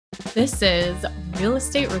This is Real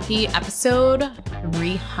Estate Rookie episode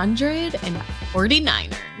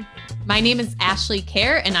 349er. My name is Ashley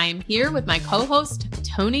Kerr, and I am here with my co-host,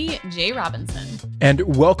 Tony J. Robinson. And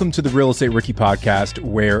welcome to the Real Estate Rookie podcast,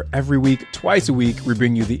 where every week, twice a week, we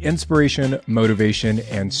bring you the inspiration, motivation,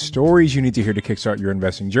 and stories you need to hear to kickstart your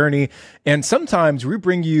investing journey. And sometimes we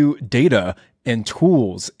bring you data and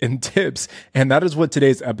tools and tips. And that is what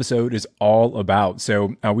today's episode is all about.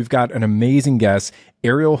 So we've got an amazing guest,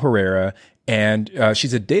 Ariel Herrera, and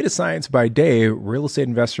she's a data science by day, real estate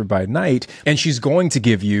investor by night. And she's going to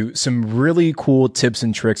give you some really cool tips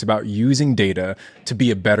and tricks about using data to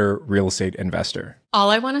be a better real estate investor.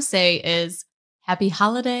 All I want to say is happy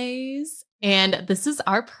holidays. And this is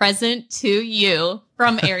our present to you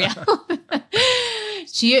from Ariel.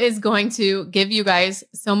 She is going to give you guys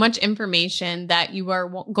so much information that you are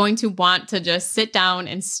going to want to just sit down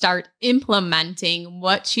and start implementing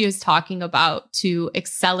what she is talking about to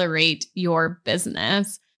accelerate your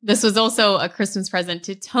business. This was also a Christmas present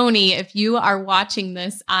to Tony. If you are watching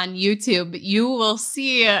this on YouTube, you will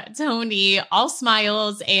see Tony all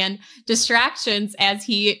smiles and distractions as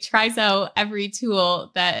he tries out every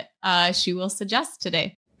tool that she will suggest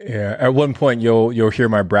today. Yeah, at one point you'll hear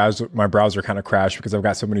my browser kind of crash because I've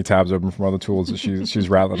got so many tabs open from all the tools that she's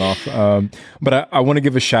rattling off. But I want to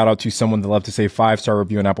give a shout out to someone that loved to say 5-star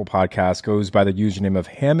review on Apple Podcasts, goes by the username of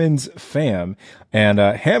Hammond's Fam, and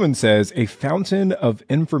Hammond says, a fountain of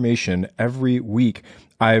information every week.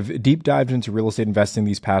 I've deep dived into real estate investing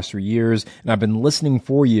these past 3 years, and I've been listening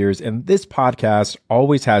for years. And this podcast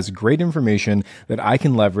always has great information that I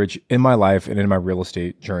can leverage in my life and in my real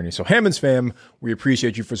estate journey. So Hammond's Fam, we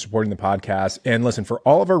appreciate you for supporting the podcast. And listen, for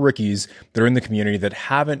all of our rookies that are in the community that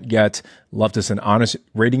haven't yet left us an honest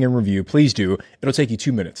rating and review, please do. It'll take you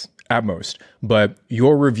 2 minutes at most, but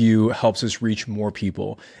your review helps us reach more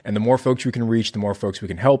people. And the more folks we can reach, the more folks we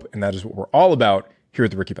can help. And that is what we're all about here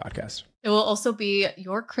at the Rookie Podcast. It will also be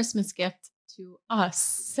your Christmas gift to us.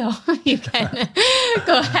 So you can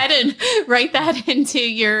go ahead and write that into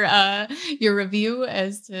your review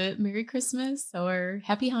as to Merry Christmas or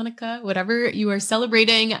Happy Hanukkah, whatever you are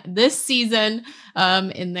celebrating this season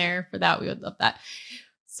in there for that. We would love that.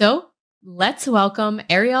 So let's welcome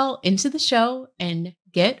Ariel into the show and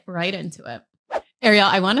get right into it. Ariel,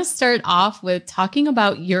 I want to start off with talking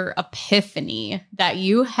about your epiphany that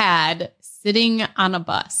you had sitting on a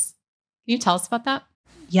bus. Can you tell us about that?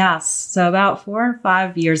 Yes. So about 4 or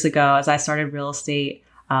 5 years ago, as I started real estate,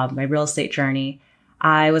 my real estate journey,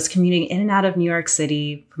 I was commuting in and out of New York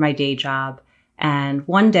City for my day job. And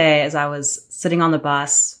one day, as I was sitting on the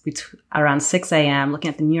bus around 6 a.m., looking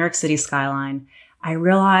at the New York City skyline, I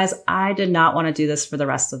realized I did not want to do this for the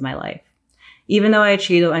rest of my life. Even though I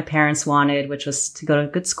achieved what my parents wanted, which was to go to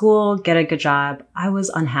a good school, get a good job, I was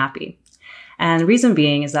unhappy. And the reason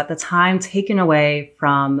being is that the time taken away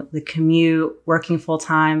from the commute, working full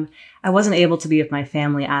time, I wasn't able to be with my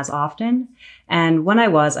family as often. And when I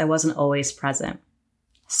wasn't always present.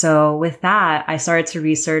 So with that, I started to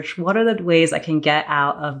research what are the ways I can get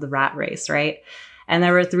out of the rat race, right? And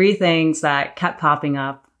there were 3 things that kept popping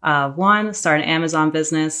up. 1, start an Amazon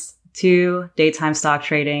business. 2, daytime stock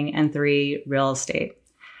trading. And 3, real estate.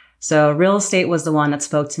 So real estate was the one that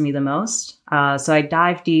spoke to me the most. So I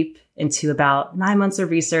dived deep into about 9 months of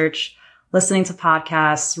research, listening to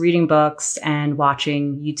podcasts, reading books, and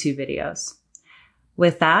watching YouTube videos.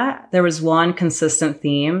 With that, there was one consistent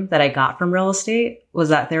theme that I got from real estate was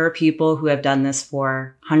that there are people who have done this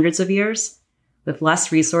for hundreds of years with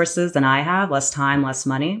less resources than I have, less time, less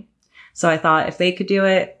money. So I thought if they could do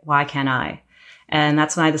it, why can't I? And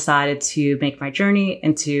that's when I decided to make my journey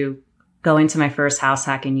into going to my first house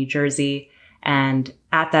hack in New Jersey. And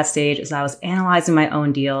at that stage, as I was analyzing my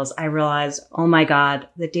own deals, I realized, oh my God,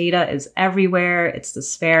 the data is everywhere. It's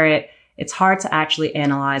disparate. It's hard to actually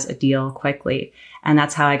analyze a deal quickly. And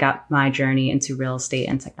that's how I got my journey into real estate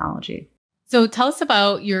and technology. So tell us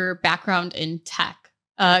about your background in tech.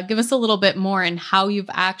 Give us a little bit more and how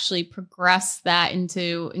you've actually progressed that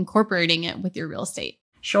into incorporating it with your real estate.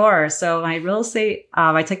 Sure. So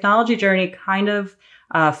my technology journey kind of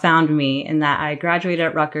found me in that I graduated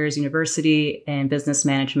at Rutgers University in business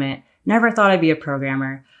management. Never thought I'd be a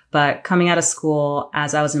programmer, but coming out of school,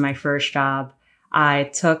 as I was in my first job,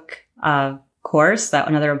 I took a course that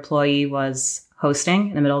another employee was hosting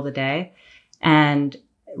in the middle of the day. And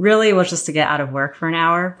really it was just to get out of work for an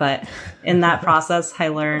hour. But in that process, I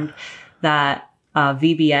learned that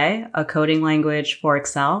VBA, a coding language for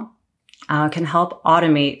Excel, can help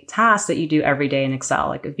automate tasks that you do every day in Excel,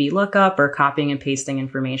 like a VLOOKUP or copying and pasting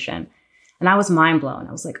information. And I was mind blown.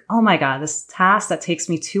 I was like, oh my God, this task that takes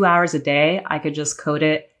me 2 hours a day, I could just code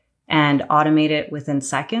it and automate it within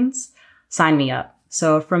seconds, sign me up.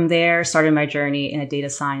 So from there, started my journey in a data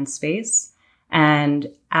science space. And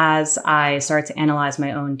as I started to analyze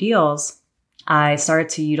my own deals, I started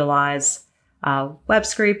to utilize web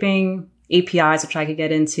scraping, APIs, which I could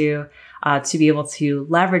get into, to be able to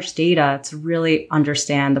leverage data to really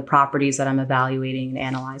understand the properties that I'm evaluating and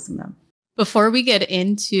analyzing them. Before we get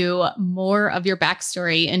into more of your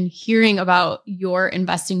backstory and hearing about your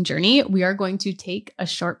investing journey, we are going to take a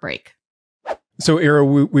short break. So,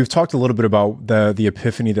 Ariel, we've talked a little bit about the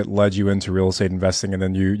epiphany that led you into real estate investing, and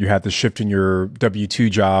then you had the shift in your W-2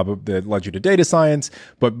 job that led you to data science.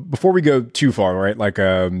 But before we go too far, right? Like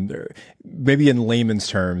maybe in layman's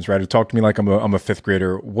terms, right? Talk to me like I'm a fifth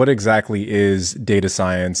grader. What exactly is data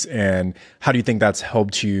science, and how do you think that's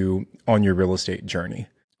helped you on your real estate journey?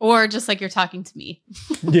 Or just like you're talking to me.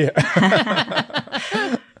 Yeah.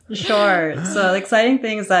 Sure. So the exciting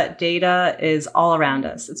thing is that data is all around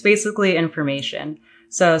us. It's basically information.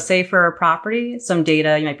 So say for a property, some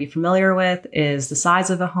data you might be familiar with is the size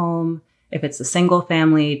of a home, if it's a single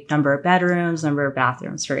family, number of bedrooms, number of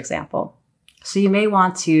bathrooms, for example. So you may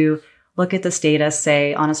want to look at this data,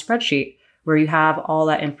 say on a spreadsheet where you have all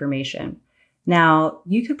that information. Now,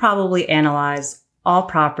 you could probably analyze all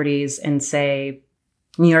properties in, say,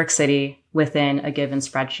 New York City within a given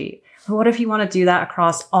spreadsheet. But what if you want to do that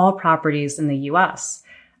across all properties in the US?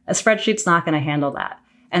 A spreadsheet's not going to handle that.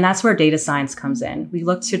 And that's where data science comes in. We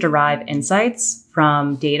look to derive insights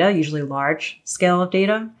from data, usually large scale of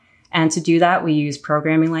data. And to do that, we use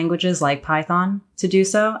programming languages like Python to do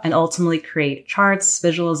so, and ultimately create charts,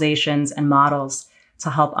 visualizations, and models to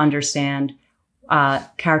help understand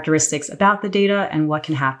characteristics about the data and what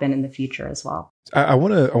can happen in the future as well. I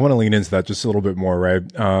want to lean into that just a little bit more, right?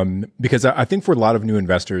 Because I think for a lot of new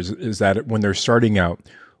investors is that when they're starting out,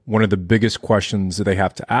 one of the biggest questions that they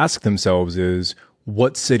have to ask themselves is,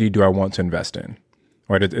 what city do I want to invest in?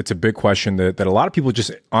 Right? It's a big question that a lot of people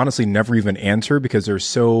just honestly never even answer because they're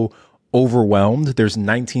so overwhelmed. There's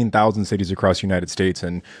 19,000 cities across the United States,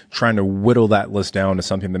 and trying to whittle that list down to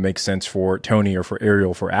something that makes sense for Tony or for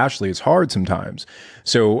Ariel, for Ashley is hard sometimes.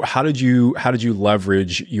 So how did you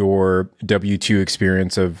leverage your W-2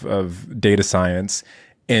 experience of data science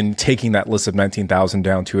and taking that list of 19,000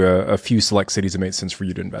 down to a few select cities that made sense for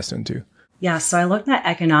you to invest into? Yeah, so I looked at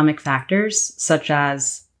economic factors such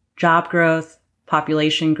as job growth,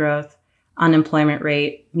 population growth, unemployment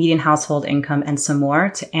rate, median household income, and some more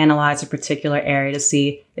to analyze a particular area to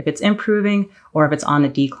see if it's improving or if it's on the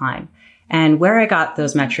decline. And where I got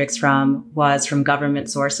those metrics from was from government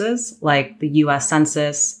sources like the US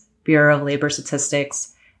Census, Bureau of Labor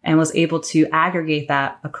Statistics, and was able to aggregate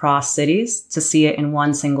that across cities to see it in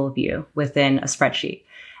one single view within a spreadsheet,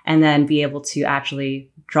 and then be able to actually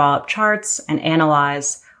draw up charts and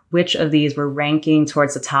analyze which of these were ranking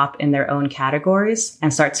towards the top in their own categories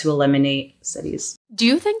and start to eliminate cities. Do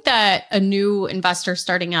you think that a new investor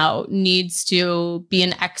starting out needs to be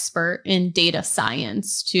an expert in data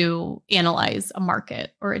science to analyze a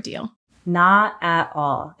market or a deal? Not at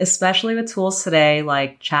all, especially with tools today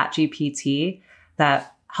like ChatGPT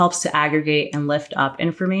that helps to aggregate and lift up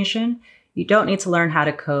information. You don't need to learn how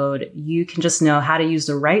to code. You can just know how to use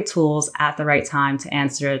the right tools at the right time to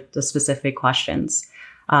answer the specific questions.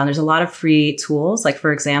 There's a lot of free tools. Like,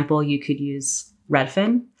 for example, you could use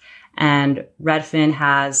Redfin, and Redfin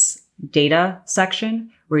has data section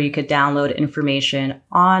where you could download information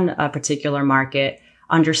on a particular market,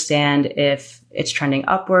 understand if it's trending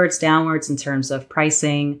upwards, downwards in terms of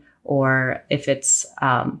pricing, or if it's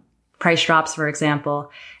price drops, for example,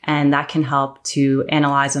 and that can help to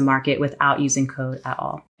analyze a market without using code at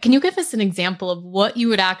all. Can you give us an example of what you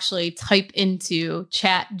would actually type into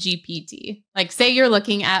ChatGPT? Like, say you're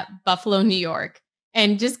looking at Buffalo, New York,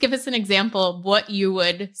 and just give us an example of what you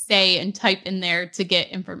would say and type in there to get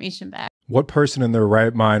information back. What person in their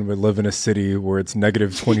right mind would live in a city where it's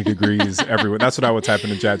negative 20 degrees everywhere? That's what I would type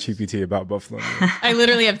into ChatGPT about Buffalo. I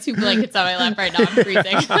literally have 2 blankets on my lap right now. I'm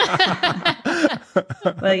freezing.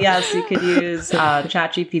 But yes, you could use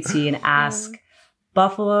ChatGPT and ask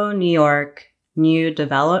Buffalo, New York, new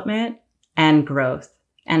development and growth.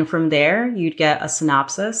 And from there, you'd get a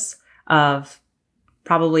synopsis of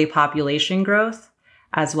probably population growth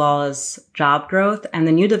as well as job growth. And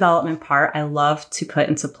the new development part, I love to put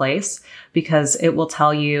into place because it will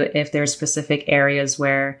tell you if there's specific areas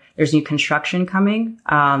where there's new construction coming.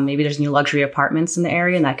 Maybe there's new luxury apartments in the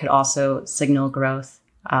area, and that could also signal growth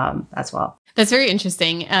as well. That's very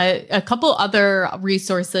interesting. A couple other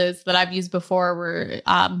resources that I've used before were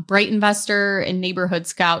Bright Investor and Neighborhood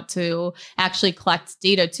Scout to actually collect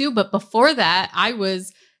data too. But before that, I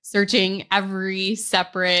was searching every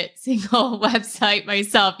separate single website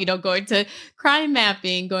myself, going to crime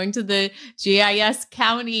mapping, going to the GIS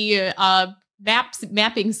county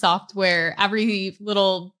mapping software, every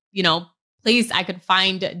little, place I could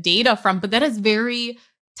find data from. But that is very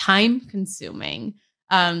time consuming.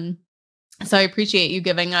 So I appreciate you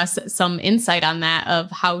giving us some insight on that of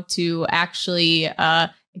how to actually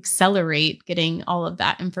accelerate getting all of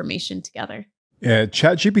that information together. Yeah,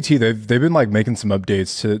 ChatGPT, they've been like making some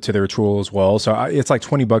updates to their tool as well. So it's like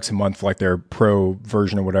 $20 a month for like their pro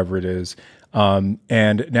version or whatever it is.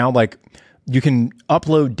 And now like you can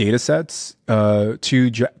upload data sets to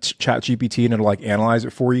ChatGPT and it'll like analyze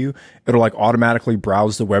it for you. It'll like automatically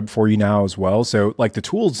browse the web for you now as well. So like the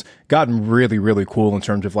tool's gotten really, really cool in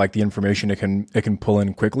terms of like the information it can pull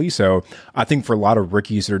in quickly. So I think for a lot of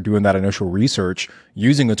rookies that are doing that initial research,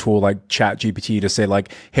 using a tool like ChatGPT to say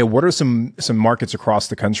like, hey, what are some markets across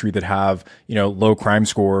the country that have, low crime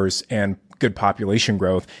scores and good population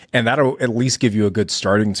growth, and that'll at least give you a good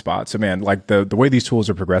starting spot. So man, like the way these tools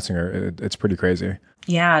are progressing, it's pretty crazy.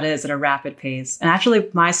 Yeah, it is at a rapid pace. And actually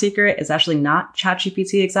my secret is actually not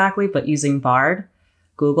ChatGPT exactly, but using Bard,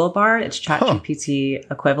 Google Bard. It's ChatGPT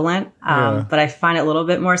equivalent. But I find it a little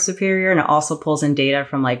bit more superior, and it also pulls in data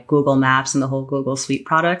from like Google Maps and the whole Google Suite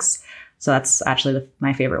products. So that's actually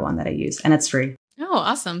my favorite one that I use, and it's free. Oh,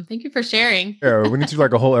 awesome. Thank you for sharing. Yeah, we need to do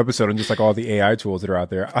like a whole episode on just like all the AI tools that are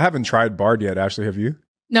out there. I haven't tried Bard yet, Ashley. Have you?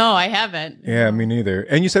 No, I haven't. Yeah, me neither.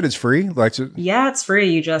 And you said it's free? Yeah, it's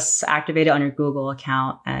free. You just activate it on your Google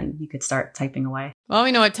account and you could start typing away. Well,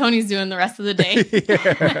 we know what Tony's doing the rest of the day.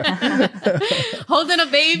 Holding a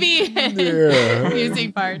baby and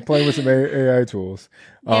using Bard. Playing with some AI tools.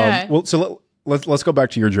 Yeah. Well, so let's go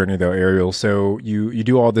back to your journey though, Ariel. So you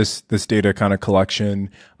do all this data kind of collection.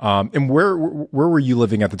 And where were you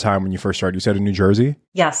living at the time when you first started? You said in New Jersey?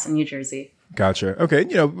 Yes, in New Jersey. Gotcha. Okay.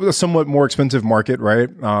 A somewhat more expensive market, right?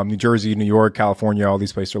 New Jersey, New York, California, all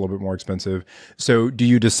these places are a little bit more expensive. So do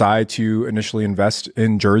you decide to initially invest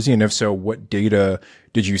in Jersey? And if so, what data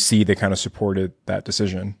did you see that kind of supported that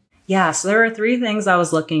decision? Yeah. So there were three things I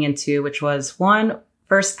was looking into, which was one,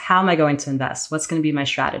 first, how am I going to invest? What's going to be my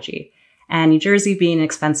strategy? And New Jersey being an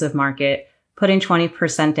expensive market, putting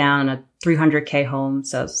 20% down on a $300K home,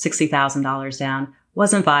 so $60,000 down,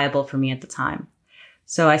 wasn't viable for me at the time.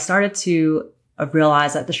 So I started to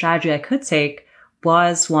realize that the strategy I could take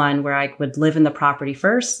was one where I would live in the property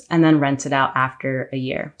first and then rent it out after a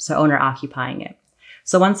year. So owner occupying it.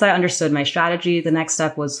 So once I understood my strategy, the next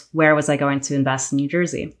step was, where was I going to invest in New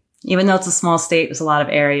Jersey? Even though it's a small state, there's a lot of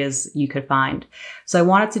areas you could find. So I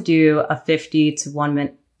wanted to do a 50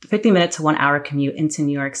 minute to 1 hour commute into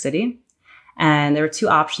New York City. And there were two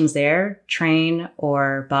options there, train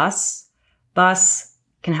or bus. Bus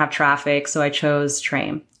can have traffic, so I chose train.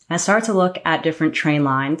 And I started to look at different train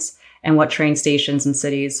lines and what train stations and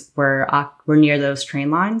cities were near those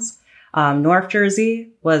train lines. North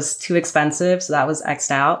Jersey was too expensive, so that was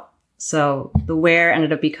X'd out. So the where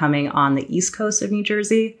ended up becoming on the east coast of New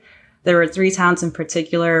Jersey. There were three towns in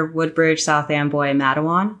particular, Woodbridge, South Amboy, and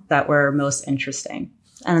Matawan, that were most interesting.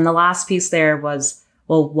 And then the last piece there was,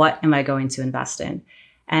 well, what am I going to invest in?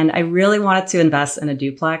 And I really wanted to invest in a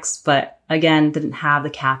duplex, but again, didn't have the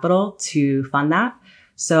capital to fund that.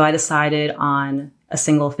 So I decided on a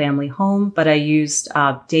single family home, but I used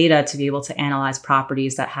data to be able to analyze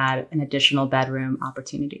properties that had an additional bedroom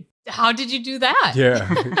opportunity. How did you do that?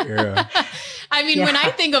 Yeah. I mean, when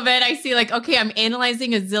I think of it, I see like, okay, I'm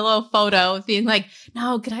analyzing a Zillow photo, being like,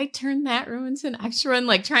 no, could I turn that room into an extra one?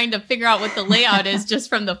 Like trying to figure out what the layout is just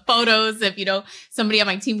from the photos if, somebody on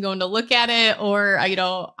my team going to look at it or,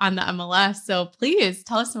 on the MLS. So please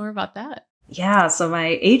tell us more about that. Yeah. So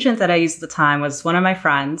my agent that I used at the time was one of my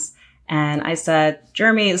friends. And I said,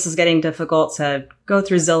 Jeremy, this is getting difficult to go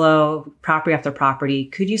through Zillow property after property.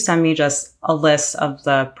 Could you send me just a list of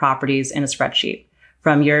the properties in a spreadsheet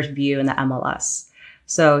from your view in the MLS?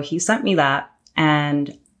 So he sent me that.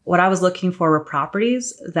 And what I was looking for were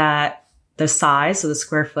properties that the size, so the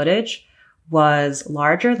square footage, was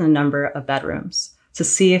larger than the number of bedrooms, to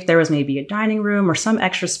see if there was maybe a dining room or some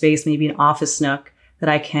extra space, maybe an office nook that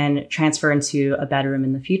I can transfer into a bedroom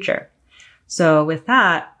in the future. So with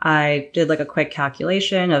that, I did like a quick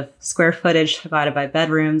calculation of square footage divided by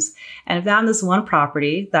bedrooms and found this one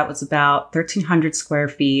property that was about 1,300 square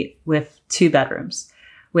feet with 2 bedrooms,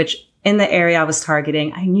 which in the area I was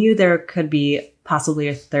targeting, I knew there could be possibly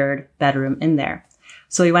a 3rd bedroom in there.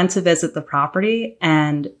 So we went to visit the property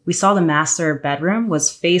and we saw the master bedroom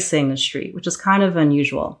was facing the street, which is kind of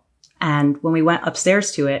unusual. And when we went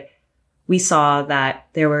upstairs to it, we saw that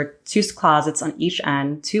there were 2 closets on each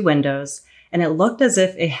end, 2 windows, And it looked as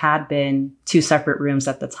if it had been two separate rooms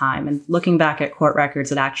at the time. And looking back at court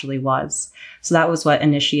records, it actually was. So that was what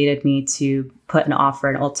initiated me to put an offer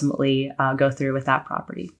and ultimately go through with that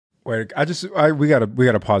property. Wait, we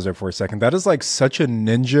gotta pause there for a second. That is like such a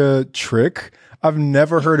ninja trick. I've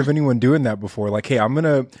never heard of anyone doing that before. Like, hey, I'm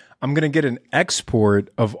gonna get an export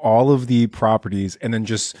of all of the properties and then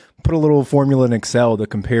just put a little formula in Excel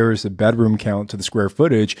that compares the bedroom count to the square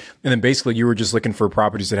footage. And then basically you were just looking for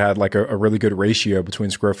properties that had like a really good ratio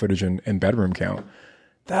between square footage and bedroom count.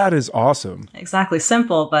 That is awesome. Exactly.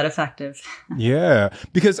 Simple, but effective. Yeah.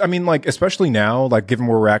 Because I mean, like, especially now, like given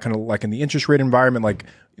where we're at kind of like in the interest rate environment, like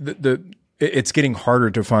it's getting harder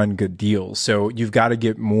to find good deals. So you've got to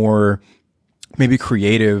get more maybe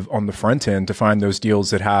creative on the front end to find those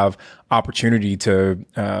deals that have opportunity to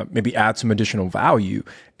maybe add some additional value.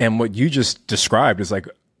 And what you just described is like,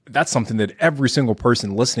 that's something that every single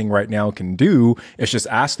person listening right now can do. It's just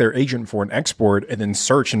ask their agent for an export and then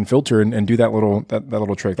search and filter and do that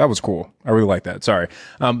little trick. That was cool. I really like that. Sorry.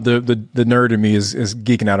 The nerd in me is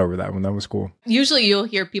geeking out over that one. That was cool. Usually you'll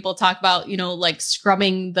hear people talk about, like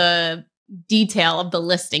scrubbing the detail of the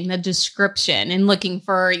listing, the description, and looking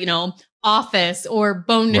for, office or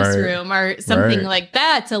bonus room or something like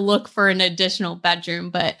that to look for an additional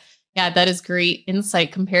bedroom. But yeah, that is great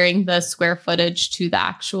insight, comparing the square footage to the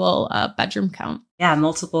actual bedroom count. Yeah,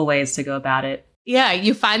 multiple ways to go about it. Yeah,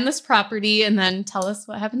 you find this property and then tell us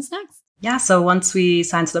what happens next. Yeah, so once we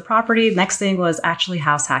signed to the property, next thing was actually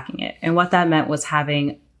house hacking it. And what that meant was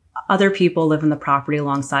having other people live in the property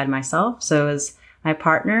alongside myself. So it was my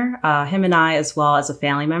partner, him and I, as well as a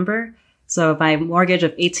family member. So my mortgage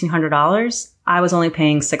of $1,800, I was only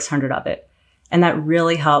paying $600 of it. And that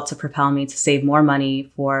really helped to propel me to save more money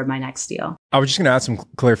for my next deal. I was just going to add some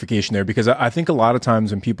clarification there, because I think a lot of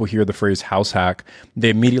times when people hear the phrase house hack, they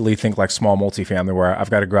immediately think like small multifamily, where I've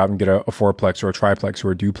got to go out and get a fourplex or a triplex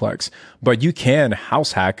or a duplex. But you can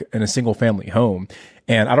house hack in a single family home.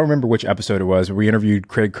 And I don't remember which episode it was. We interviewed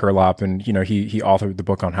Craig Curlop, and he authored the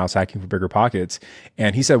book on house hacking for bigger pockets.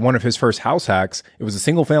 And he said one of his first house hacks, it was a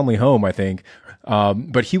single family home, I think.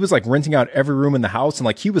 But he was like renting out every room in the house, and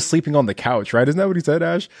like he was sleeping on the couch, right? Isn't that what he said,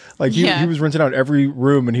 Ash? Like he was renting out every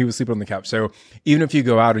room and he was sleeping on the couch. So even if you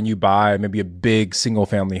go out and you buy maybe a big single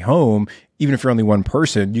family home, even if you're only one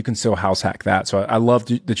person, you can still house hack that. So I love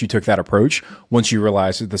that you took that approach once you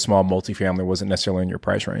realized that the small multifamily wasn't necessarily in your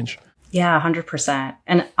price range. Yeah, 100%.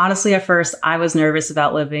 And honestly, at first, I was nervous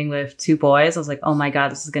about living with two boys. I was like, oh my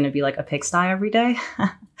God, this is going to be like a pigsty every day.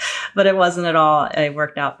 But it wasn't at all. It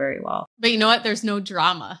worked out very well. But you know what? There's no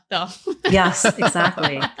drama, though. Yes,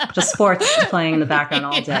 exactly. Just sports playing in the background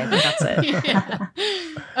all day. But that's it. Yeah.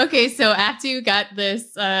 Okay, so after you got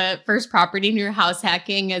this first property and your house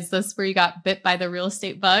hacking, is this where you got bit by the real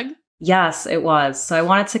estate bug? Yes, it was. So I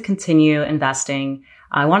wanted to continue investing.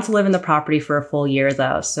 I wanted to live in the property for a full year,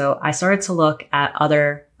 though. So I started to look at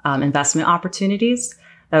other investment opportunities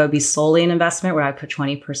that would be solely an investment where I put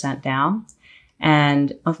 20% down.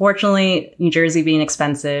 And unfortunately, New Jersey being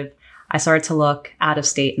expensive, I started to look out of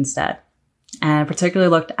state instead. And I particularly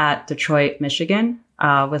looked at Detroit, Michigan,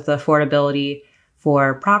 with the affordability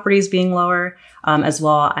for properties being lower. As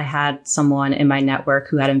well, I had someone in my network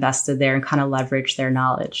who had invested there and kind of leveraged their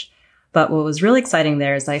knowledge. But what was really exciting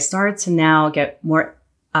there is I started to now get more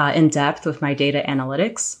in depth with my data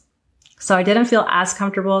analytics. So I didn't feel as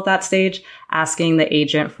comfortable at that stage asking the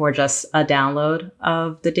agent for just a download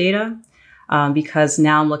of the data, because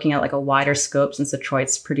now I'm looking at like a wider scope since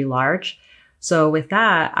Detroit's pretty large. So with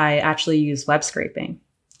that, I actually use web scraping.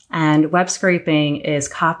 And web scraping is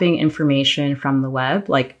copying information from the web,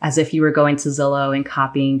 like as if you were going to Zillow and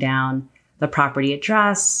copying down the property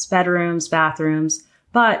address, bedrooms, bathrooms.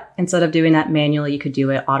 But instead of doing that manually, you could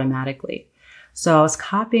do it automatically. So I was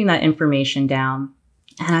copying that information down,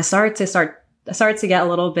 and I started to get a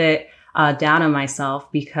little bit down on myself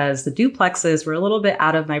because the duplexes were a little bit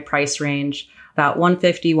out of my price range, about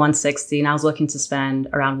 150, 160, and I was looking to spend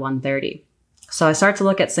around 130. So I started to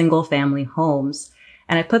look at single family homes,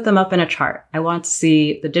 and I put them up in a chart. I wanted to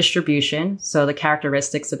see the distribution, so the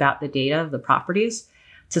characteristics about the data of the properties,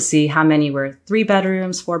 to see how many were 3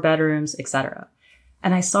 bedrooms, 4 bedrooms, etc.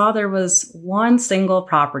 And I saw there was one single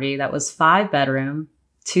property that was 5 bedroom,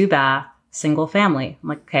 2 bath, single family. I'm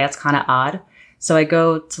like, okay, that's kind of odd. So I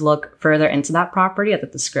go to look further into that property at the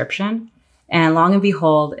description, and long and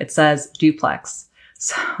behold, it says duplex.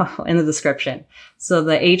 So in the description. So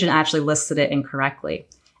the agent actually listed it incorrectly,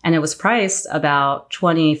 and it was priced about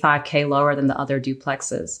 $25K lower than the other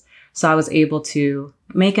duplexes. So I was able to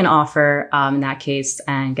make an offer in that case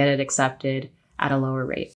and get it accepted at a lower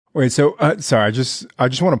rate. Wait, so sorry, I just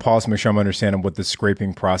want to pause to make sure I'm understanding what the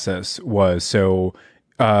scraping process was. So,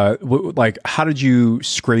 like, how did you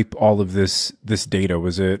scrape all of this data?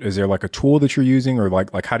 Is there like a tool that you're using, or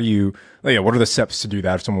like how do you? Yeah, what are the steps to do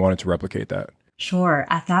that if someone wanted to replicate that? Sure.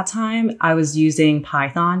 At that time, I was using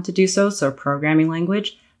Python to do so a programming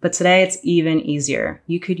language. But today, it's even easier.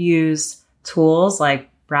 You could use tools like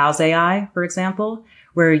Browse AI, for example,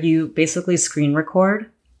 where you basically screen record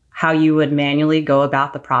how you would manually go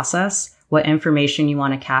about the process, what information you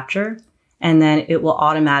want to capture, and then it will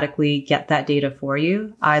automatically get that data for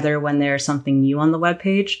you, either when there's something new on the web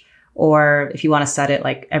page, or if you want to set it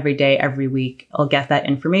like every day, every week, it'll get that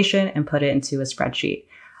information and put it into a spreadsheet.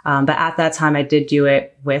 But at that time, I did do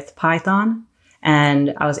it with Python,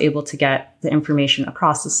 and I was able to get the information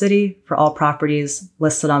across the city for all properties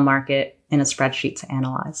listed on market in a spreadsheet to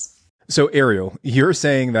analyze. So Ariel, you're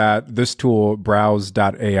saying that this tool,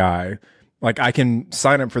 browse.ai, like I can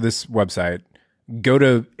sign up for this website, go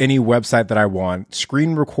to any website that I want,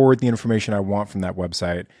 screen record the information I want from that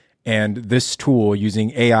website, and this tool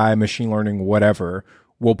using AI, machine learning, whatever,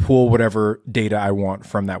 will pull whatever data I want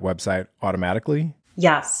from that website automatically?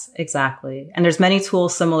 Yes, exactly. And there's many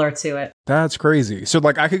tools similar to it. That's crazy. So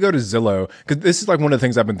like I could go to Zillow, because this is like one of the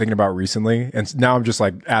things I've been thinking about recently. And now I'm just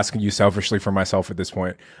like asking you selfishly for myself at this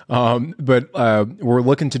point. But we're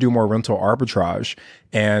looking to do more rental arbitrage.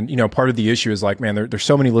 And, you know, part of the issue is like, man, there's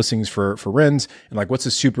so many listings for rents. And like, what's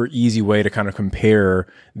a super easy way to kind of compare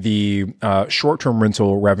the short-term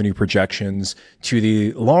rental revenue projections to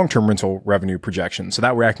the long-term rental revenue projections? So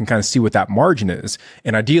that way I can kind of see what that margin is.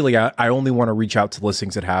 And ideally, I only want to reach out to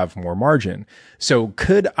listings that have more margin. So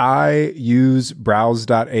could I use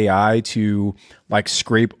browse.ai to like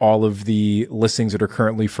scrape all of the listings that are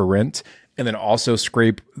currently for rent and then also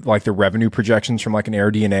scrape like the revenue projections from like an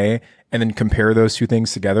AirDNA and then compare those two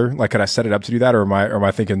things together? Like, could I set it up to do that, or am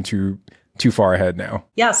I thinking too far ahead now?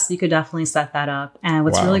 Yes, you could definitely set that up. And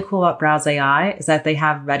what's really cool about Browse AI is that they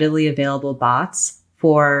have readily available bots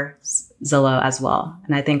for Zillow as well.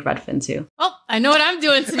 And I think Redfin too. Well, I know what I'm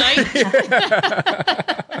doing tonight.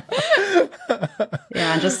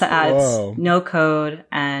 Yeah, and just to add, it's no code,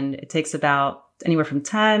 and it takes about anywhere from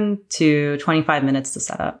 10 to 25 minutes to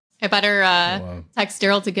set up. I better text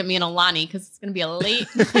Daryl to get me an Alani because it's going to be a late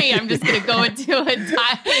night. I'm just going to go into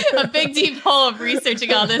a big deep hole of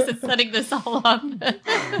researching all this and setting this all up.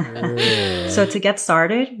 So to get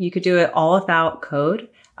started, you could do it all without code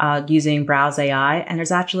using Browse AI. And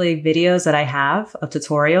there's actually videos that I have of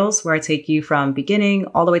tutorials where I take you from beginning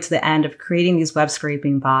all the way to the end of creating these web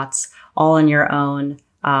scraping bots all on your own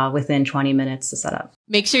within 20 minutes to set up.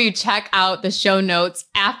 Make sure you check out the show notes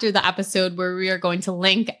after the episode where we are going to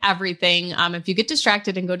link everything. If you get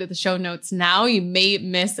distracted and go to the show notes now, you may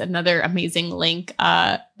miss another amazing link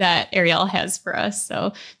that Ariel has for us.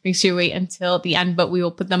 So make sure you wait until the end, but we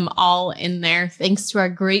will put them all in there. Thanks to our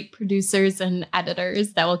great producers and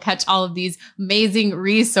editors that will catch all of these amazing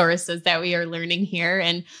resources that we are learning here.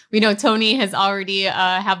 And we know Tony has already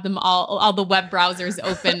have them all the web browsers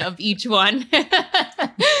open of each one.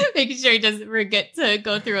 Making sure he doesn't forget to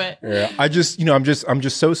go through it. Yeah, I'm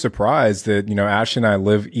just so surprised that, you know, Ash and I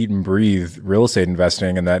live, eat, and breathe real estate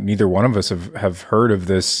investing, and that neither one of us have heard of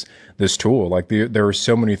this tool. Like there are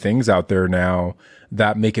so many things out there now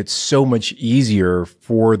that make it so much easier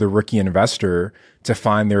for the rookie investor to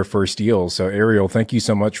find their first deal. So Ariel, thank you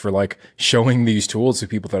so much for like showing these tools to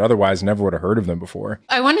people that otherwise never would have heard of them before.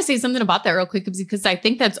 I want to say something about that real quick, because I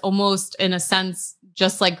think that's almost in a sense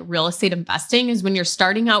just like real estate investing. Is when you're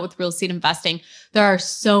starting out with real estate investing, there are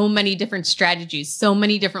so many different strategies, so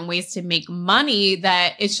many different ways to make money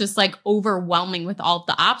that it's just like overwhelming with all of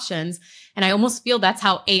the options. And I almost feel that's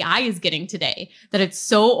how AI is getting today, that it's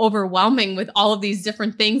so overwhelming with all of these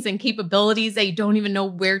different things and capabilities that you don't even know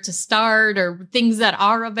where to start, or things that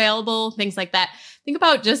are available, things like that. Think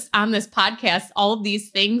about just on this podcast, all of these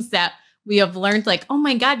things that we have learned, like, oh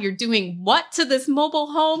my God, you're doing what to this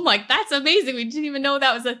mobile home? Like, that's amazing. We didn't even know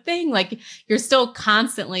that was a thing. Like, you're still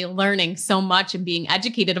constantly learning so much and being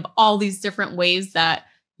educated of all these different ways that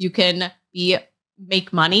you can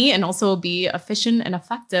make money and also be efficient and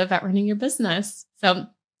effective at running your business. So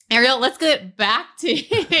Ariel, let's get back to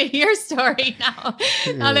your story now.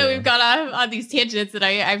 Yeah. Now that we've gone on these tangents, and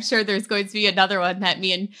I'm sure there's going to be another one that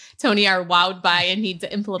me and Tony are wowed by and need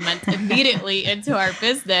to implement immediately into our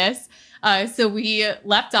business. So we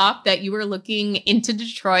left off that you were looking into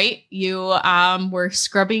Detroit. You were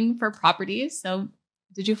scrubbing for properties. So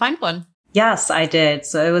did you find one? Yes, I did.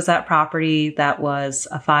 So it was that property that was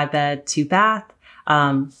a 5-bed, 2-bath,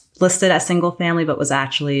 listed as single family, but was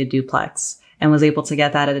actually a duplex, and was able to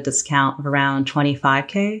get that at a discount of around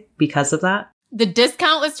 $25,000 because of that. the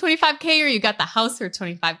discount was 25K or you got the house for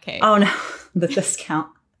 25K? Oh no, the discount.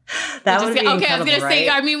 That would be okay. I was gonna say.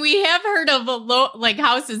 right? I mean, we have heard of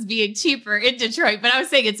houses being cheaper in Detroit, but I was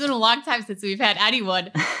saying it's been a long time since we've had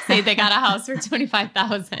anyone say they got a house for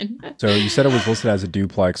 $25,000. So you said it was listed as a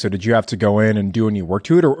duplex. So did you have to go in and do any work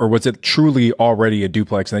to it, or was it truly already a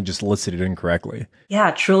duplex and they just listed it incorrectly?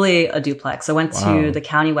 Yeah, truly a duplex. I went to the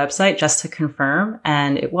county website just to confirm,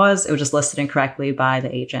 and it was just listed incorrectly by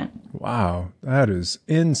the agent. Wow, that is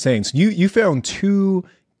insane. So you found two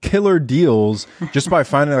killer deals just by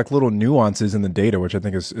finding like little nuances in the data, which I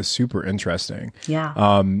think is super interesting. Yeah.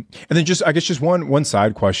 And then I guess just one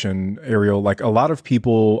side question, Ariel, like a lot of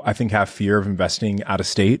people I think have fear of investing out of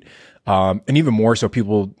state. And even more so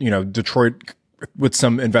people, Detroit with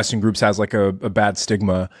some investing groups has like a bad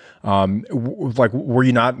stigma. Were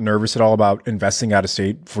you not nervous at all about investing out of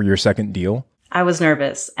state for your second deal? I was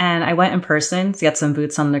nervous, and I went in person to get some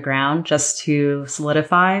boots on the ground just to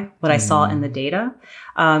solidify what I saw in the data.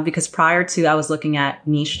 Because prior to, I was looking at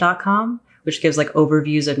niche.com, which gives like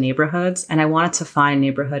overviews of neighborhoods. And I wanted to find a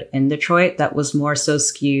neighborhood in Detroit that was more so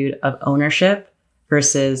skewed of ownership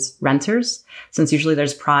versus renters. Since usually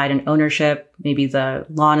there's pride in ownership, maybe the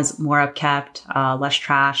lawn is more upkept, less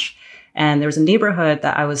trash. And there was a neighborhood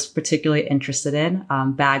that I was particularly interested in,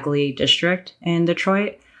 Bagley District in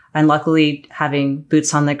Detroit. And luckily, having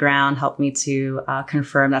boots on the ground helped me to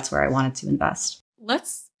confirm that's where I wanted to invest.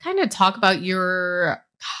 Let's kind of talk about your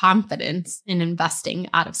confidence in investing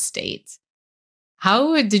out of state.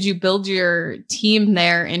 How did you build your team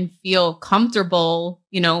there and feel comfortable,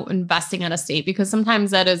 investing out of state? Because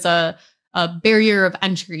sometimes that is a barrier of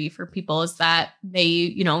entry for people, is that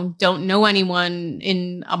they, don't know anyone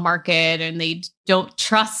in a market and they don't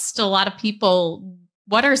trust a lot of people.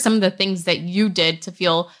 What are some of the things that you did to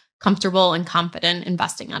feel comfortable and confident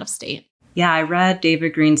investing out of state? Yeah, I read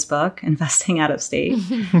David Green's book, Investing Out of State,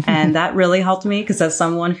 and that really helped me because as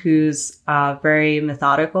someone who's very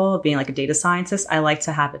methodical, being like a data scientist, I like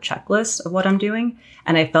to have a checklist of what I'm doing.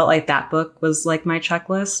 And I felt like that book was like my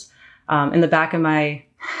checklist. In the back of my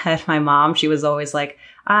head, my mom, she was always like,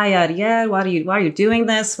 why are you doing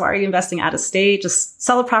this? Why are you investing out of state? Just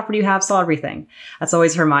sell the property you have, sell everything. That's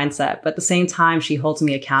always her mindset. But at the same time, she holds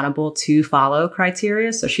me accountable to follow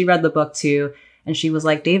criteria. So she read the book too. And she was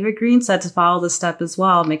like, David Green said to follow this step as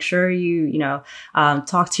well. Make sure you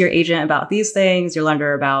talk to your agent about these things, your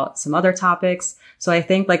lender about some other topics. So I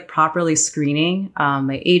think like properly screening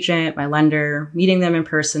my agent, my lender, meeting them in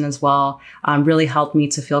person as well, really helped me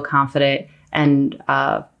to feel confident and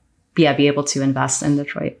be able to invest in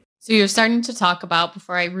Detroit. So you're starting to talk about,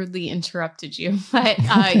 before I rudely interrupted you, but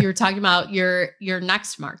you were talking about your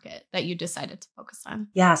next market that you decided to focus on.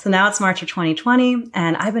 Yeah. So now it's March of 2020,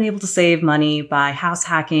 and I've been able to save money by house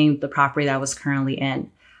hacking the property that I was currently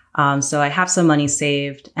in. So I have some money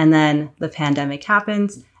saved, and then the pandemic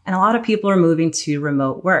happens, and a lot of people are moving to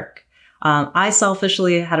remote work. I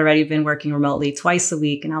selfishly had already been working remotely twice a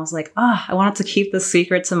week, and I was like, I wanted to keep this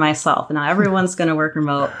secret to myself. And now everyone's going to work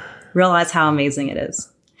remote, realize how amazing it is.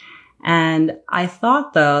 And I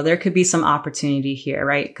thought, though, there could be some opportunity here,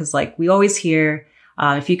 right? Because like we always hear,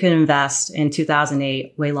 if you could invest in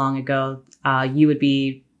 2008, way long ago, you would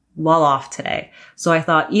be well off today. So I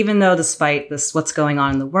thought, even though despite this, what's going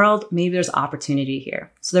on in the world, maybe there's opportunity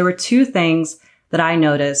here. So there were two things that I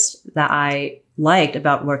noticed that I liked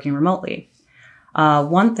about working remotely.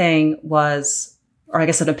 One thing was, or I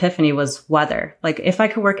guess an epiphany, was weather. Like if I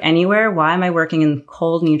could work anywhere, why am I working in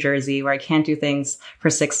cold New Jersey where I can't do things for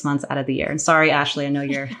 6 months out of the year? And sorry, Ashley, I know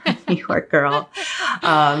you're a New York girl,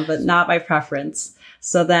 but not my preference.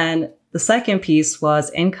 So then the second piece was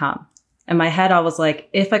income. In my head, I was like,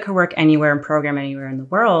 if I could work anywhere and program anywhere in the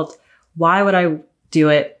world, why would I do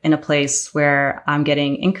it in a place where I'm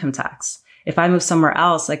getting income tax? If I move somewhere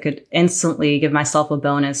else, I could instantly give myself a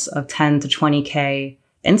bonus of 10 to 20K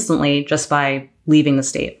instantly just by leaving the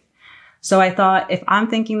state. So I thought, if I'm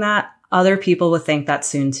thinking that, other people would think that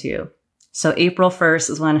soon too. So April 1st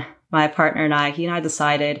is when my partner and he and I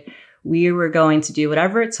decided we were going to do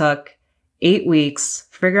whatever it took, 8 weeks,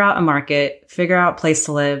 figure out a market, figure out a place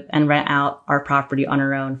to live, and rent out our property on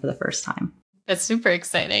our own for the first time. That's super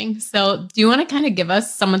exciting. So do you want to kind of give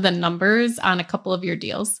us some of the numbers on a couple of your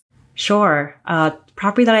deals? Sure.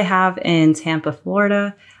 Property that I have in Tampa,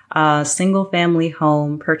 Florida, single family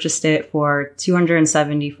home, purchased it for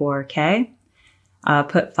 $274K,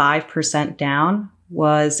 put 5% down,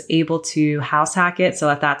 was able to house hack it. So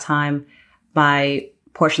at that time, my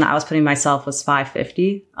portion that I was putting myself was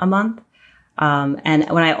 $550 a month. And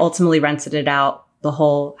when I ultimately rented it out, the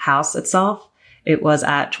whole house itself, it was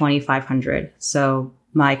at $2,500. So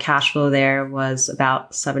my cash flow there was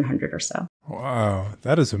about $700 or so. Wow,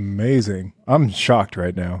 that is amazing. I'm shocked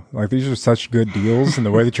right now. Like these are such good deals, and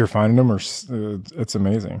the way that you're finding them it's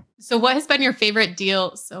amazing. So what has been your favorite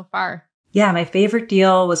deal so far? Yeah, my favorite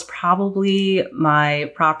deal was probably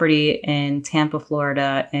my property in Tampa,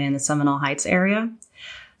 Florida in the Seminole Heights area.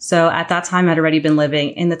 So at that time, I'd already been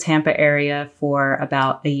living in the Tampa area for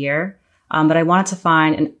about a year. But I wanted to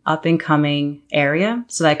find an up and coming area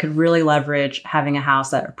so that I could really leverage having a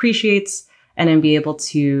house that appreciates and then be able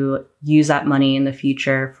to use that money in the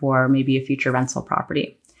future for maybe a future rental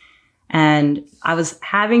property. And I was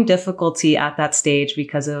having difficulty at that stage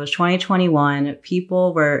because it was 2021.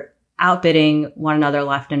 People were outbidding one another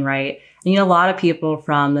left and right. And a lot of people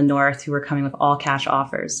from the north who were coming with all cash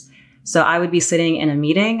offers. So I would be sitting in a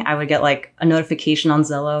meeting. I would get like a notification on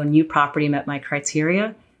Zillow, new property met my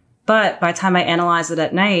criteria. But by the time I analyzed it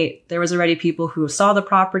at night, there was already people who saw the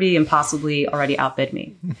property and possibly already outbid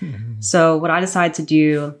me. So what I decided to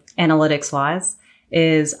do analytics wise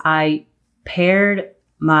is I paired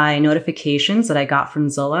my notifications that I got from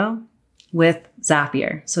Zillow with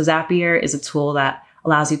Zapier. So Zapier is a tool that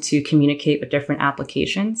allows you to communicate with different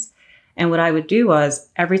applications. And what I would do was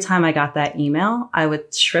every time I got that email, I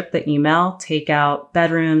would strip the email, take out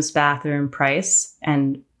bedrooms, bathroom, price,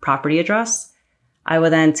 and property address. I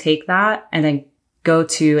would then take that and then go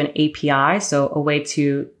to an API, so a way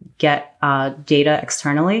to get data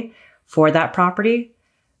externally for that property.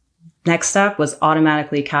 Next step was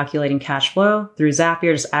automatically calculating cash flow through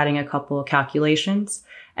Zapier, just adding a couple of calculations.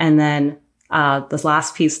 And then the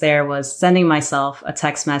last piece there was sending myself a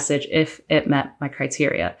text message if it met my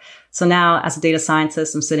criteria. So now as a data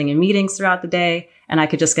scientist, I'm sitting in meetings throughout the day and I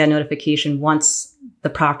could just get a notification once the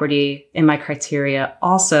property in my criteria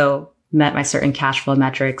also met my certain cash flow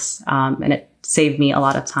metrics. And it saved me a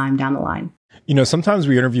lot of time down the line. Sometimes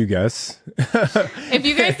we interview guests. If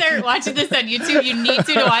you guys are watching this on YouTube, you need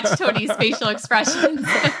to watch Tony's facial expressions.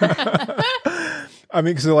 I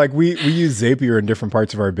mean, so like we use Zapier in different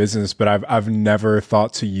parts of our business, but I've never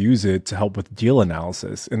thought to use it to help with deal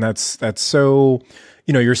analysis. And that's so,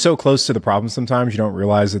 you're so close to the problem sometimes you don't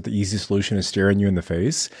realize that the easy solution is staring you in the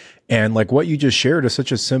face. And like what you just shared is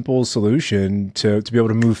such a simple solution to be able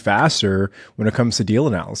to move faster when it comes to deal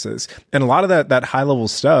analysis. And a lot of that high level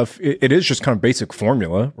stuff, it is just kind of basic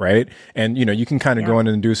formula, right? And, you can kind of go in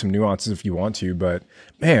and do some nuances if you want to, but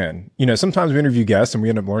man, sometimes we interview guests and we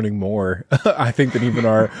end up learning more, I think, than even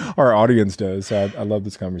our audience does. So I love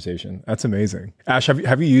this conversation. That's amazing. Ash,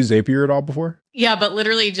 have you used Zapier at all before? Yeah, but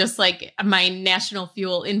literally just like my National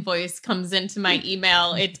Fuel invoice comes into my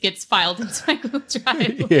email, it gets filed into my Google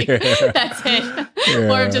Drive. That's it.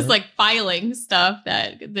 Yeah. Or just like filing stuff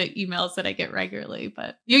the emails that I get regularly.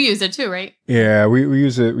 But you use it too, right? Yeah, we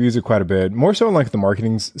use it. We use it quite a bit. More so on like the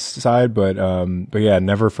marketing side, but yeah,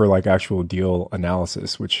 never for like actual deal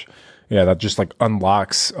analysis, which that just like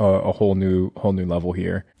unlocks a whole new level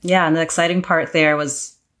here. Yeah, and the exciting part there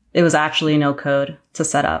was it was actually no code to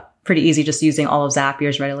set up. Pretty easy, just using all of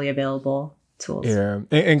Zapier's readily available tools. Yeah.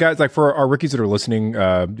 And guys, like for our rookies that are listening,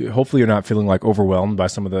 hopefully you're not feeling like overwhelmed by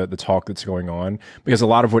some of the talk that's going on, because a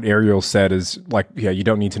lot of what Ariel said is like, you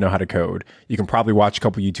don't need to know how to code. You can probably watch a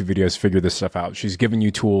couple YouTube videos, figure this stuff out. She's giving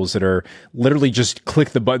you tools that are literally just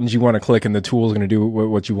click the buttons you want to click and the tool is going to do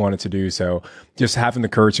what you want it to do. So just having the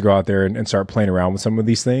courage to go out there and start playing around with some of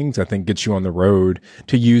these things, I think gets you on the road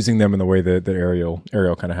to using them in the way that Ariel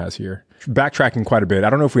kind of has here. Backtracking quite a bit.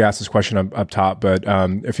 I don't know if we asked this question up top, but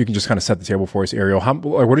if you can just kind of set the table for us, Ariel,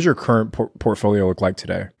 what does your current portfolio look like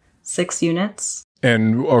today? 6 units.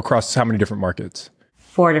 And across how many different markets?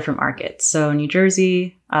 4 different markets. So New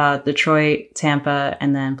Jersey, Detroit, Tampa,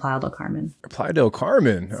 and then Playa del Carmen. Playa del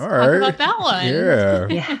Carmen. All right. Talk about that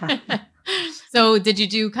one. Yeah. So did you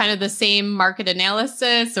do kind of the same market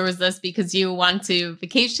analysis, or was this because you want to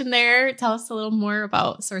vacation there? Tell us a little more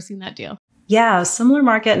about sourcing that deal. Yeah, similar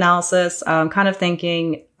market analysis. Kind of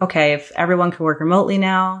thinking, okay, if everyone can work remotely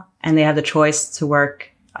now and they have the choice to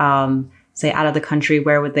work, say out of the country,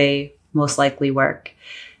 where would they most likely work?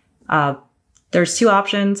 There's 2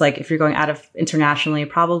 options. Like if you're going out of internationally,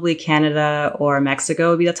 probably Canada or Mexico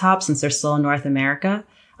would be the top since they're still in North America.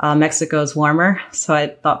 Mexico is warmer, so I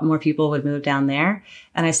thought more people would move down there.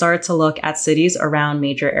 And I started to look at cities around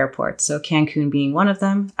major airports. So Cancun being one of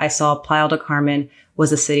them. I saw Playa del Carmen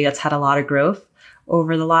was a city that's had a lot of growth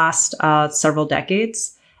over the last several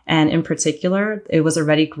decades. And in particular, it was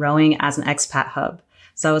already growing as an expat hub.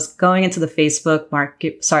 So I was going into the Facebook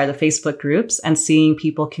groups and seeing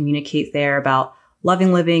people communicate there about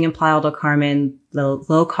loving living in Playa del Carmen, the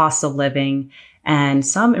low cost of living, and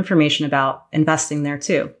some information about investing there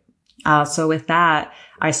too. So with that,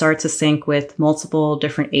 I started to sync with multiple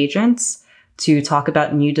different agents to talk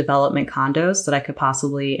about new development condos that I could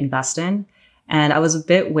possibly invest in. And I was a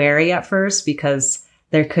bit wary at first because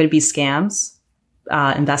there could be scams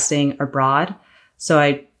investing abroad. So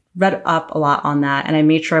I read up a lot on that, and I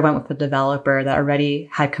made sure I went with a developer that already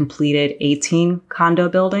had completed 18 condo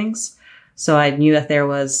buildings. So I knew that there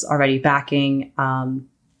was already backing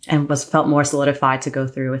and felt more solidified to go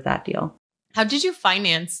through with that deal. How did you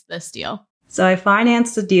finance this deal? So I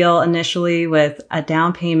financed the deal initially with a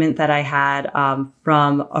down payment that I had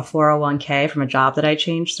from a 401k from a job that I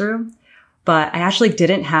changed through. But I actually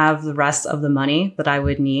didn't have the rest of the money that I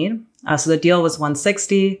would need. So the deal was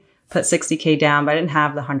 160, put 60K down, but I didn't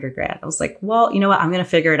have the 100 grand. I was like, well, you know what? I'm going to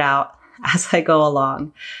figure it out as I go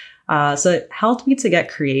along. So it helped me to get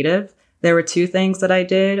creative. There were two things that I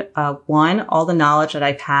did. One, all the knowledge that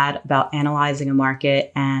I've had about analyzing a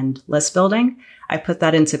market and list building, I put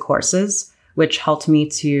that into courses, which helped me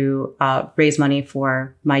to raise money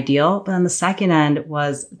for my deal. But on the second end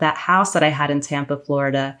was that house that I had in Tampa,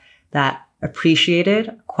 Florida, that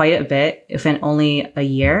appreciated quite a bit, if in only a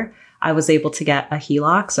year. I was able to get a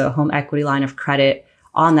HELOC, so a home equity line of credit,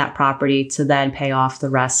 on that property to then pay off the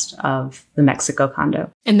rest of the Mexico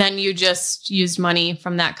condo. And then you just used money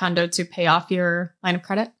from that condo to pay off your line of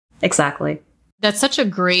credit? Exactly. That's such a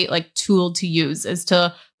great tool to use, is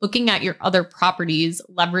to looking at your other properties,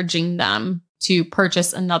 leveraging them to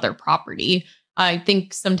purchase another property. I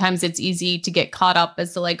think sometimes it's easy to get caught up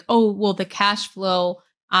as to oh, well, the cash flow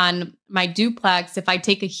on my duplex, if I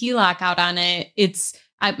take a HELOC out on it,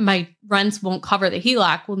 my rents won't cover the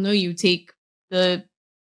HELOC. Well, no, you take the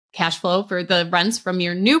cash flow for the rents from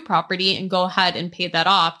your new property and go ahead and pay that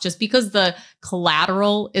off. Just because the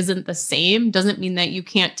collateral isn't the same doesn't mean that you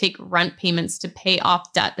can't take rent payments to pay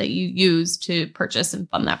off debt that you use to purchase and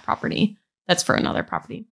fund that property. That's for another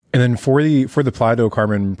property. And then for the Playa del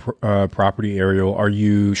Carmen property, Ariel, are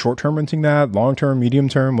you short-term renting that, long-term,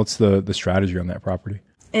 medium-term? What's the strategy on that property?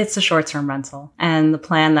 It's a short-term rental. And the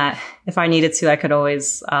plan that if I needed to, I could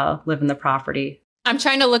always live in the property. I'm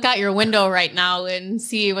trying to look out your window right now and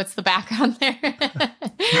see what's the background there.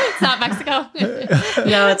 It's not Mexico.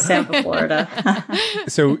 No, it's Tampa, Florida.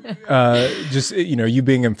 So just, you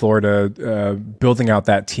being in Florida, building out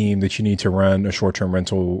that team that you need to run a short-term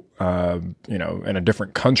rental, in a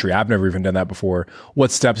different country. I've never even done that before.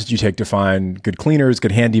 What steps did you take to find good cleaners,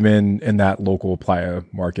 good handymen in that local Playa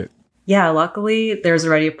market? Yeah, luckily, there's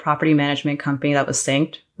already a property management company that was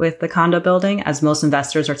synced with the condo building, as most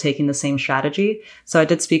investors are taking the same strategy. So I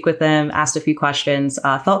did speak with them, asked a few questions,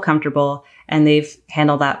 felt comfortable, and they've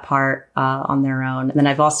handled that part on their own. And then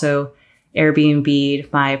I've also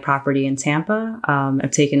Airbnb'd my property in Tampa. I've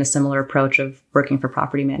taken a similar approach of working for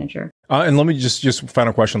property manager. And let me just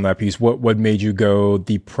final question on that piece. What made you go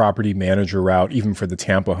the property manager route, even for the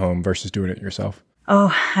Tampa home, versus doing it yourself?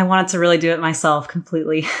 Oh, I wanted to really do it myself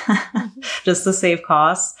completely, just to save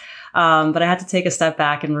costs. But I had to take a step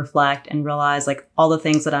back and reflect and realize all the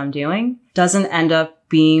things that I'm doing doesn't end up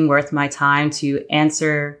being worth my time to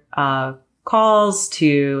answer calls,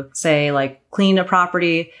 to say clean a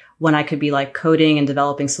property, when I could be coding and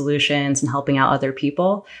developing solutions and helping out other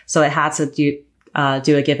people. So it had to do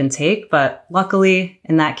a give and take. But luckily,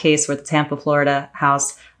 in that case with the Tampa, Florida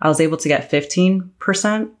house, I was able to get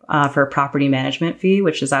 15% for a property management fee,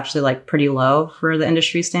 which is actually pretty low for the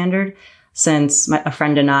industry standard, since a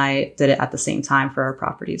friend and I did it at the same time for our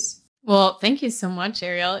properties. Well, thank you so much,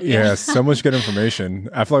 Ariel. Yeah, so much good information.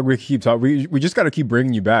 I feel like we keep talking. We just got to keep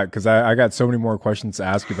bringing you back, because I got so many more questions to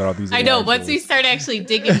ask you about all these. I know. Once we start actually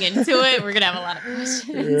digging into it, we're going to have a lot of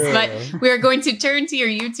questions. Yeah. But we are going to turn to your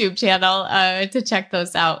YouTube channel to check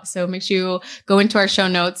those out. So make sure you go into our show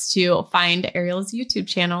notes to find Ariel's YouTube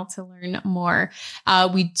channel to learn more.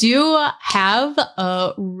 We do have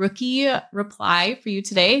a rookie reply for you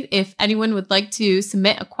today. If anyone would like to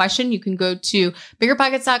submit a question, you can go to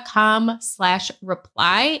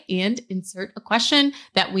biggerpockets.com/reply and insert a question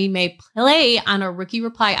that we may play on a rookie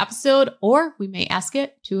reply episode, or we may ask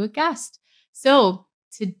it to a guest. So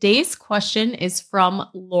today's question is from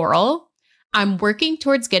Laurel. I'm working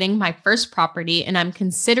towards getting my first property, and I'm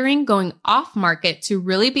considering going off market to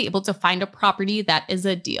really be able to find a property that is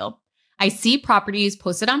a deal. I see properties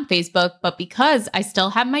posted on Facebook, but because I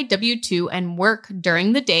still have my W-2 and work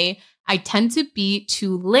during the day, I tend to be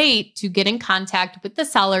too late to get in contact with the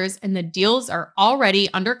sellers, and the deals are already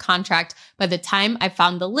under contract by the time I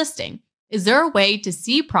found the listing. Is there a way to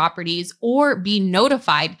see properties or be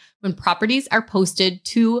notified when properties are posted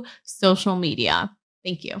to social media?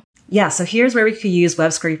 Thank you. Yeah, so here's where we could use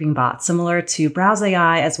web scraping bots, similar to Browse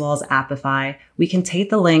AI as well as Appify. We can take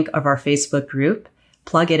the link of our Facebook group,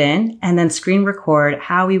 plug it in, and then screen record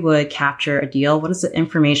how we would capture a deal. What is the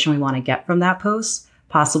information we want to get from that post?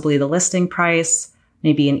 Possibly the listing price,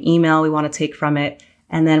 maybe an email we want to take from it.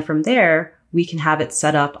 And then from there, we can have it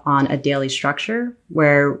set up on a daily structure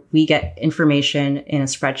where we get information in a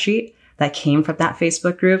spreadsheet that came from that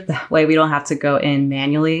Facebook group. That way we don't have to go in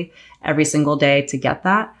manually every single day to get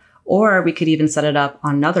that. Or we could even set it up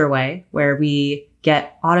on another way where we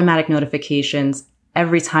get automatic notifications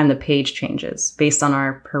every time the page changes based on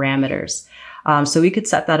our parameters. So we could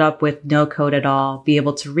set that up with no code at all, be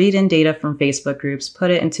able to read in data from Facebook groups,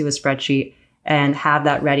 put it into a spreadsheet, and have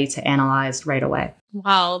that ready to analyze right away.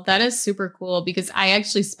 Wow, that is super cool because I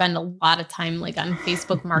actually spend a lot of time like on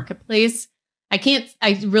Facebook Marketplace.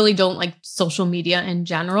 I really don't like social media in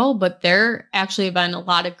general, but there actually have been a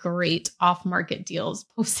lot of great off-market deals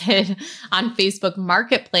posted on Facebook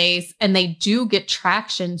Marketplace, and they do get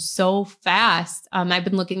traction so fast. I've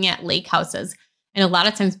been looking at lake houses, and a lot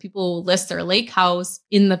of times people will list their lake house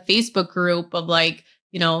in the Facebook group of like,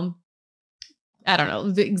 I don't know,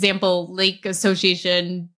 the example, Lake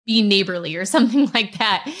Association, Be Neighborly or something like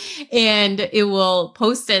that. And it will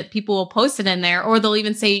post it, people will post it in there, or they'll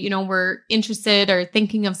even say, we're interested or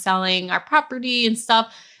thinking of selling our property and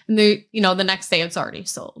stuff. And the next day it's already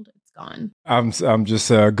sold. It's gone. I'm just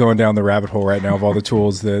going down the rabbit hole right now of all the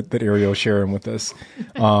tools that Ariel is sharing with us.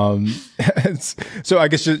 So I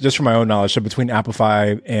guess just from my own knowledge, so between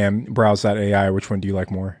Applify and Browse.ai, which one do you like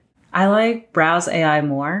more? I like Browse AI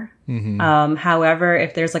more. Mm-hmm. However,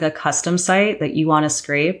 if there's like a custom site that you want to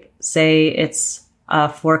scrape, say it's a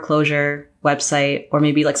foreclosure website or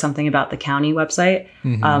maybe like something about the county website,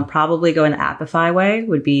 probably going the Applify way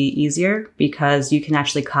would be easier because you can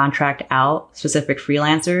actually contract out specific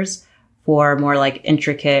freelancers for more like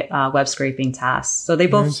intricate web scraping tasks. So they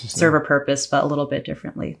both serve a purpose, but a little bit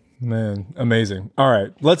differently. Man, amazing. All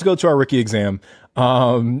right, let's go to our rookie exam.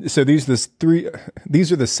 So these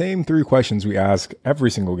are the same three questions we ask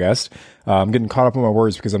every single guest. I'm getting caught up on my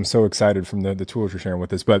words because I'm so excited from the tools you're sharing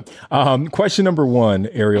with us. But question number one,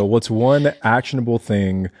 Ariel, what's one actionable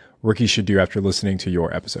thing rookies should do after listening to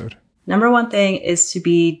your episode? Number one thing is to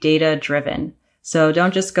be data driven. So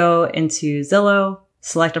don't just go into Zillow,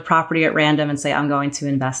 select a property at random and say, I'm going to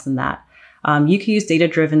invest in that. You can use data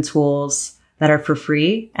driven tools that are for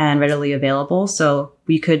free and readily available. So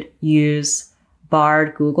we could use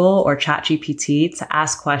Bard, Google, or ChatGPT to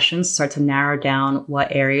ask questions, start to narrow down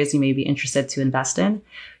what areas you may be interested to invest in.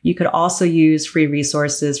 You could also use free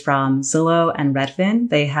resources from Zillow and Redfin.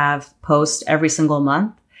 They have posts every single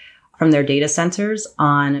month from their data centers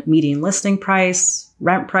on median listing price,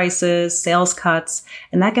 rent prices, sales cuts,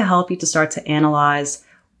 and that can help you to start to analyze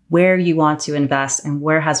where you want to invest and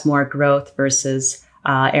where has more growth versus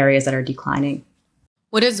areas that are declining.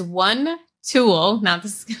 What is one tool, now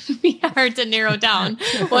this is going to be hard to narrow down,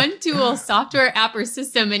 one tool, software, app, or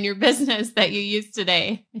system in your business that you use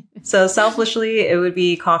today? So selfishly, it would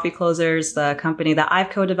be Coffee Closers, the company that I've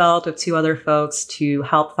co-developed with two other folks to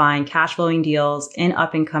help find cash flowing deals in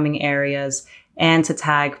up and coming areas and to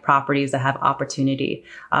tag properties that have opportunity.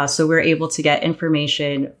 So we're able to get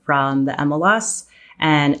information from the MLS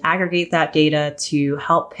and aggregate that data to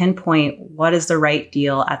help pinpoint what is the right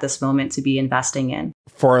deal at this moment to be investing in.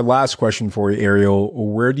 For our last question for you, Ariel,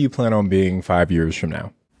 where do you plan on being 5 years from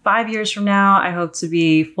now? 5 years from now, I hope to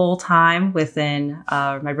be full-time within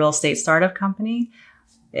my real estate startup company.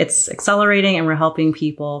 It's accelerating and we're helping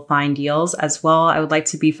people find deals as well. I would like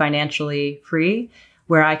to be financially free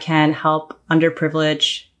where I can help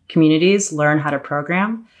underprivileged communities learn how to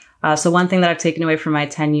program. So one thing that I've taken away from my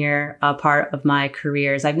 10-year part of my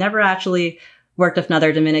career is I've never actually worked with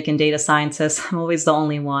another Dominican data scientist. I'm always the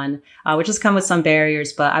only one, which has come with some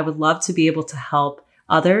barriers, but I would love to be able to help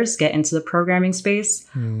others get into the programming space.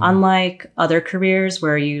 Unlike other careers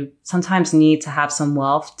where you sometimes need to have some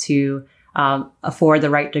wealth to afford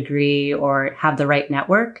the right degree or have the right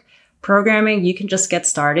network, programming, you can just get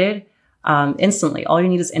started instantly. All you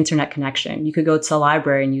need is internet connection. You could go to a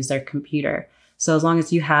library and use their computer. So as long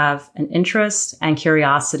as you have an interest and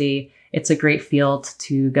curiosity, it's a great field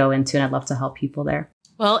to go into, and I'd love to help people there.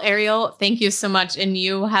 Well, Ariel, thank you so much. And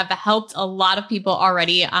you have helped a lot of people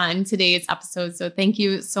already on today's episode. So thank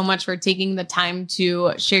you so much for taking the time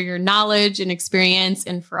to share your knowledge and experience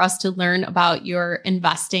and for us to learn about your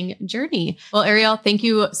investing journey. Well, Ariel, thank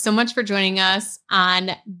you so much for joining us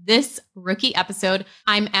on this rookie episode.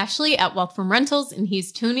 I'm Ashley at Wealth from Rentals, and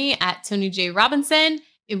he's Tony at Tony J. Robinson.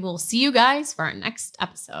 And we'll see you guys for our next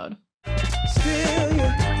episode.